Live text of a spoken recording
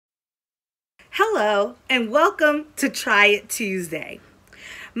Hello and welcome to Try It Tuesday.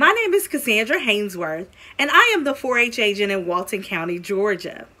 My name is Cassandra Hainsworth and I am the 4-H agent in Walton County,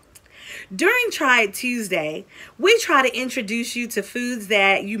 Georgia. During Try It Tuesday, we try to introduce you to foods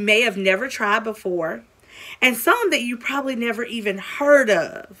that you may have never tried before and some that you probably never even heard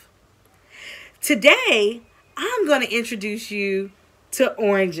of. Today, I'm going to introduce you to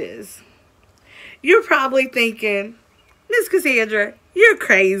oranges. You're probably thinking, Miss Cassandra, you're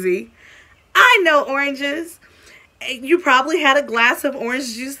crazy. I know oranges. You probably had a glass of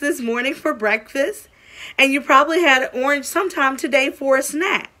orange juice this morning for breakfast, and you probably had an orange sometime today for a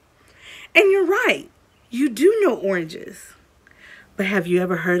snack. And you're right, you do know oranges. But have you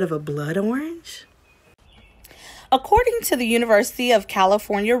ever heard of a blood orange? According to the University of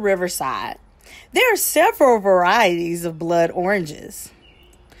California, Riverside, there are several varieties of blood oranges.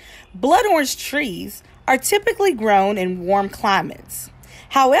 Blood orange trees are typically grown in warm climates.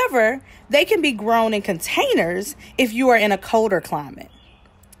 However, they can be grown in containers if you are in a colder climate.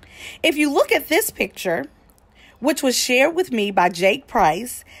 If you look at this picture, which was shared with me by Jake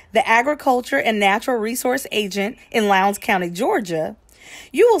Price, the Agriculture and Natural Resource Agent in Lowndes County, Georgia,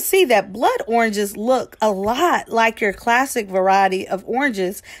 you will see that blood oranges look a lot like your classic variety of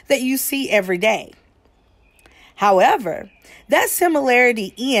oranges that you see every day. However, that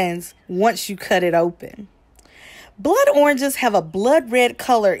similarity ends once you cut it open. Blood oranges have a blood red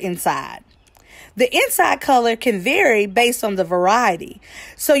color inside. The inside color can vary based on the variety.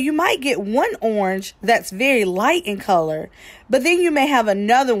 So you might get one orange that's very light in color, but then you may have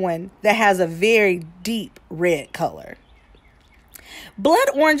another one that has a very deep red color. Blood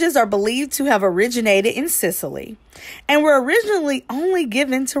oranges are believed to have originated in Sicily and were originally only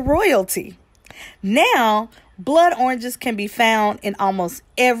given to royalty. Now, blood oranges can be found in almost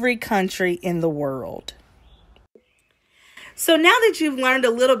every country in the world. So now that you've learned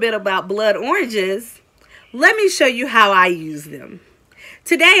a little bit about blood oranges, let me show you how I use them.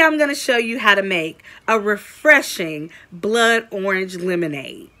 Today I'm going to show you how to make a refreshing blood orange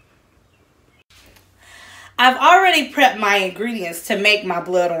lemonade. I've already prepped my ingredients to make my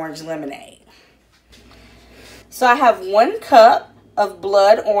blood orange lemonade. So I have 1 cup of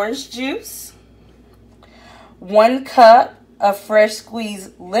blood orange juice, 1 cup of fresh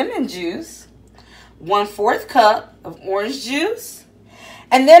squeezed lemon juice, 1/4 cup of orange juice,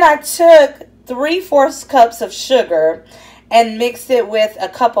 and then I took 3/4 cups of sugar and mixed it with a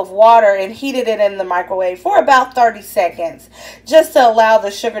cup of water and heated it in the microwave for about 30 seconds just to allow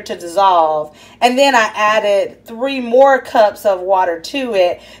the sugar to dissolve. And then I added 3 more cups of water to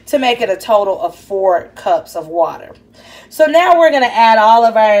it to make it a total of 4 cups of water. So now we're going to add all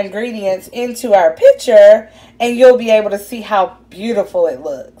of our ingredients into our pitcher and you'll be able to see how beautiful it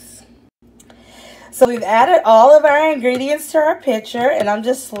looks. So we've added all of our ingredients to our pitcher, and I'm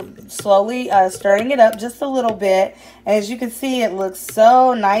just slowly stirring it up just a little bit. As you can see, it looks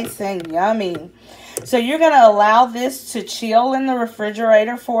so nice and yummy. So you're going to allow this to chill in the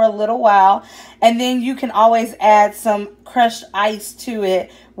refrigerator for a little while, and then you can always add some crushed ice to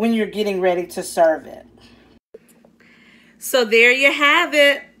it when you're getting ready to serve it. So there you have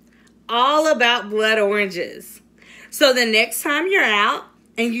it, all about blood oranges. So the next time you're out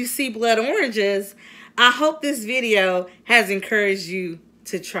and you see blood oranges, I hope this video has encouraged you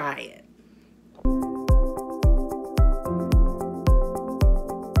to try it.